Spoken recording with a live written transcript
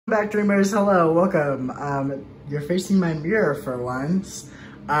Back dreamers, hello, welcome. You're facing my mirror for once.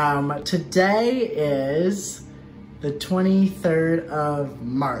 Today is the 23rd of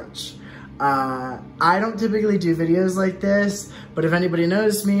March. I don't typically do videos like this, but if anybody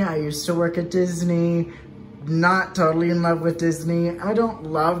knows me, I used to work at Disney, not totally in love with Disney. I don't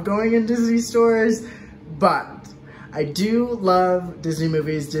love going in Disney stores, but I do love Disney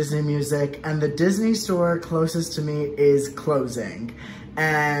movies, Disney music, and the Disney store closest to me is closing.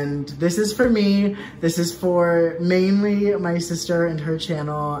 And this is for me. This is for mainly my sister and her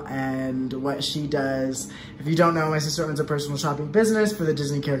channel and what she does. If you don't know, my sister owns a personal shopping business for the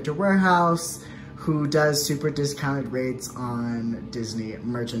Disney Character Warehouse, who does super discounted rates on Disney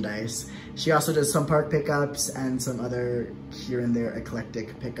merchandise. She also does some park pickups and some other here and there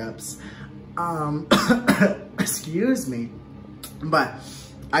eclectic pickups. Excuse me. But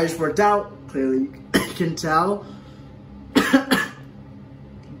I just worked out, clearly you can tell.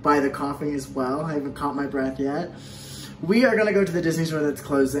 By the coughing as well. I haven't caught my breath yet. We are gonna go to the Disney store that's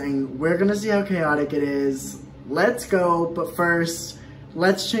closing. We're gonna see how chaotic it is. Let's go, but first,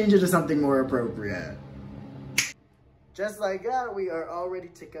 let's change it to something more appropriate. Just like that, we are all ready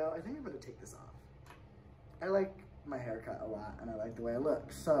to go. I think I'm gonna take this off. I like my haircut a lot and I like the way I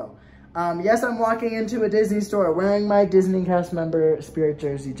look. So, yes, I'm walking into a Disney store wearing my Disney cast member spirit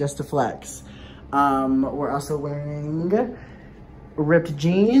jersey just to flex. We're also wearing ripped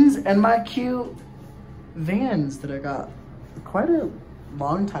jeans and my cute Vans that I got quite a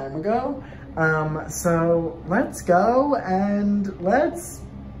long time ago. So let's go and let's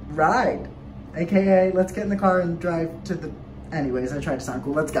ride. AKA, let's get in the car and drive to the... Anyways, I tried to sound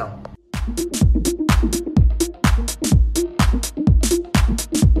cool. Let's go.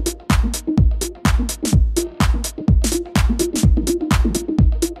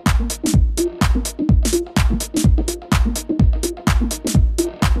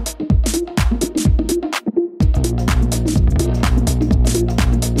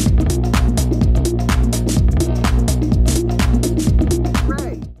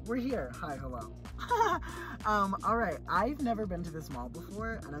 Hi, hello. All right, I've never been to this mall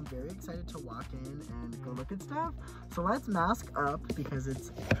before and I'm very excited to walk in and go look at stuff. So let's mask up because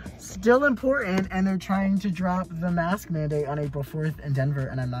it's still important and they're trying to drop the mask mandate on April 4th in Denver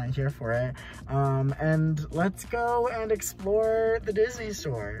and I'm not here for it. And let's go and explore the Disney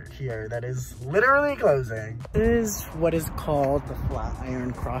store here that is literally closing. This is what is called the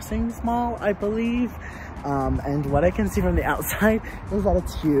Flatiron Crossings Mall, I believe. And what I can see from the outside is that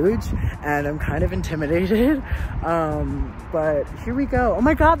it's huge and I'm kind of intimidated. But here we go. Oh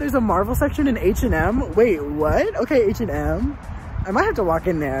my God, there's a Marvel section in H&M. Wait, what? Okay, H&M. I might have to walk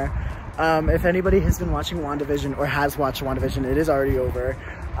in there. If anybody has been watching WandaVision or has watched WandaVision, it is already over.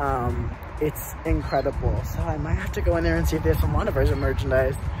 It's incredible. So I might have to go in there and see if there's some WandaVision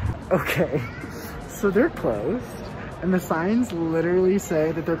merchandise. Okay, so they're closed. And the signs literally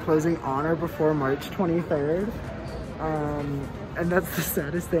say that they're closing on or before March 23rd. And that's the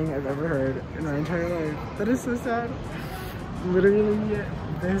saddest thing I've ever heard in my entire life. That is so sad. Literally,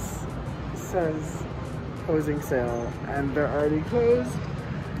 this says closing sale and they're already closed.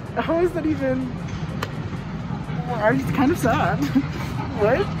 How is that even? Well, it's kind of sad.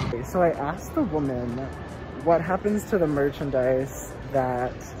 What? So I asked the woman what happens to the merchandise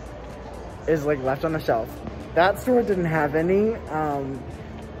that is like left on the shelf. That store didn't have any.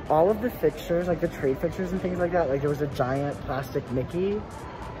 All of the fixtures, like the trade fixtures and things like that, like there was a giant plastic Mickey.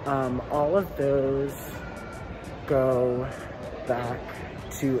 All of those go back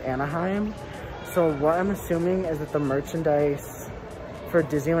to Anaheim. So what I'm assuming is that the merchandise for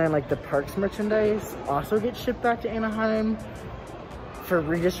Disneyland, like the parks merchandise, also gets shipped back to Anaheim for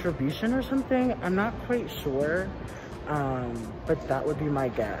redistribution or something. I'm not quite sure, but that would be my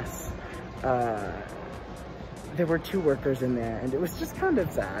guess. There were 2 workers in there and it was just kind of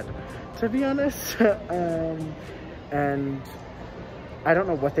sad, to be honest. And I don't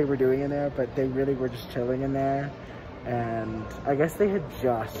know what they were doing in there, but they really were just chilling in there. And I guess they had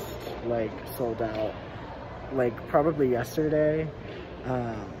just like sold out like probably yesterday.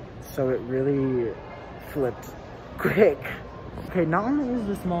 So it really flipped quick. Okay, not only is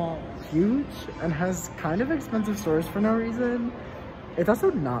this mall huge and has kind of expensive stores for no reason, it's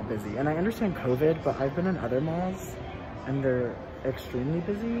also not busy. And I understand COVID, but I've been in other malls and they're extremely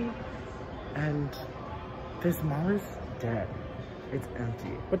busy. And this mall is dead. It's empty.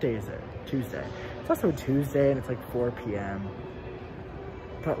 What day is it? Tuesday. It's also Tuesday and it's like 4 p.m.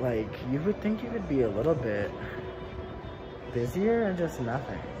 But like, you would think it would be a little bit busier and just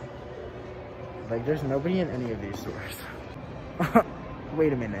nothing. Like there's nobody in any of these stores.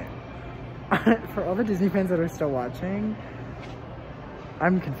 Wait a minute. For all the Disney fans that are still watching,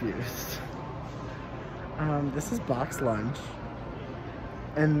 I'm confused. This is box lunch.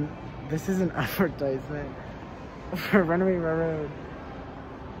 And this is an advertisement for Runaway Railroad.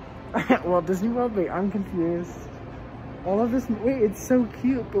 Well, Disney World, wait, I'm confused. All of this, wait, it's so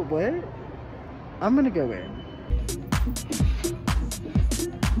cute, but what? I'm gonna go in.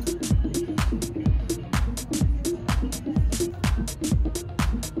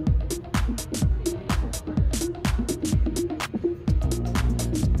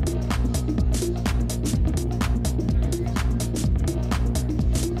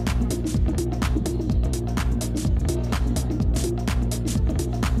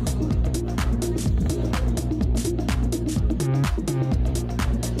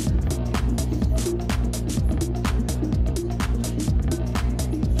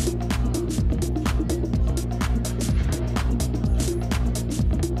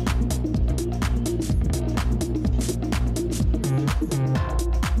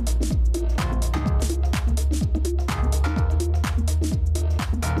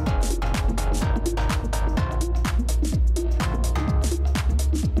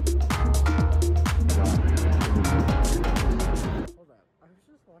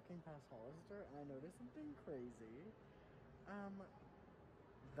 And I noticed something crazy.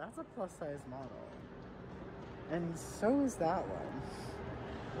 That's a plus size model. And so is that one.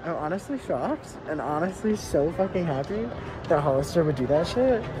 I'm honestly shocked and honestly so fucking happy that Hollister would do that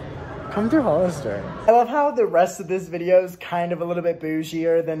shit. Come through Hollister. I love how the rest of this video is kind of a little bit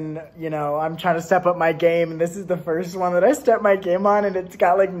bougier than, you know, I'm trying to step up my game. And this is the first one that I stepped my game on, and it's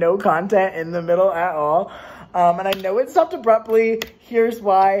got like no content in the middle at all. And I know it stopped abruptly. Here's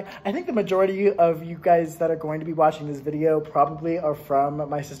why. I think the majority of you guys that are going to be watching this video probably are from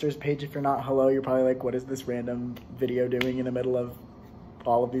my sister's page. If you're not, hello, you're probably like, what is this random video doing in the middle of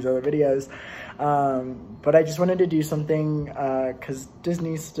all of these other videos? But I just wanted to do something because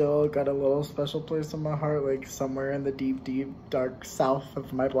Disney's still got a little special place in my heart, like somewhere in the deep, deep, dark south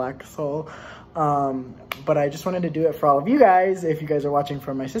of my black soul. But I just wanted to do it for all of you guys, if you guys are watching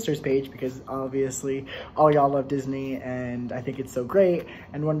from my sister's page, because obviously all y'all love Disney, and I think it's so great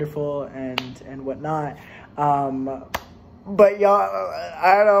and wonderful and whatnot. But y'all,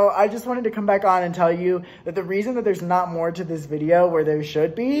 I don't know, I just wanted to come back on and tell you that the reason that there's not more to this video where there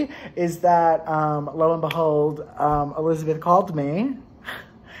should be is that, lo and behold, Elizabeth called me,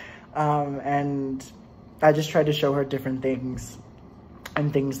 and I just tried to show her different things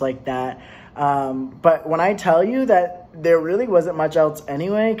and things like that. But when I tell you that there really wasn't much else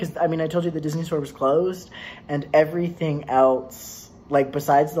anyway, because I mean, I told you the Disney store was closed, and everything else, like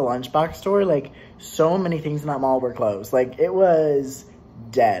besides the lunchbox store, like so many things in that mall were closed. Like it was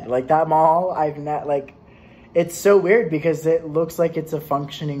dead. Like that mall, it's so weird because it looks like it's a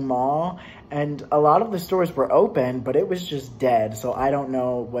functioning mall, and a lot of the stores were open, but it was just dead. So I don't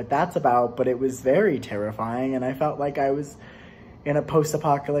know what that's about, but it was very terrifying, and I felt like I was in a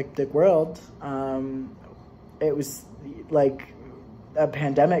post-apocalyptic world. It was like a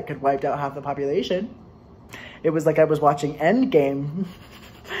pandemic had wiped out half the population. It was like I was watching Endgame.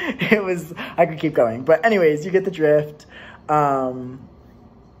 I could keep going. But anyways, you get the drift.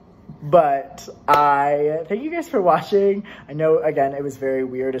 But I thank you guys for watching. I know, again, it was very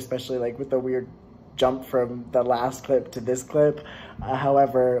weird, especially like with the weird jump from the last clip to this clip.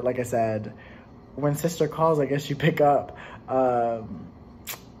 However, like I said, when sister calls, I guess you pick up.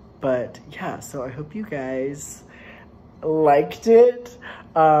 But yeah, so I hope you guys liked it.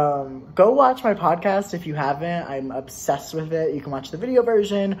 Go watch my podcast if you haven't. I'm obsessed with it. You can watch the video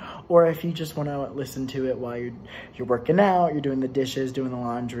version, or if you just want to listen to it while you're working out, you're doing the dishes, doing the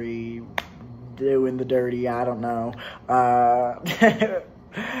laundry, doing the dirty, I don't know.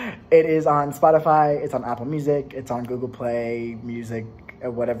 It is on Spotify, it's on Apple Music, it's on Google Play Music,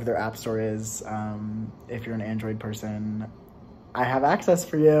 whatever their app store is. If you're an Android person, I have access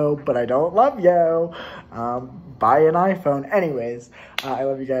for you, but I don't love you. Buy an iPhone. Anyways, I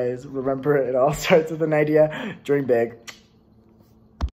love you guys. Remember, it all starts with an idea. Dream big.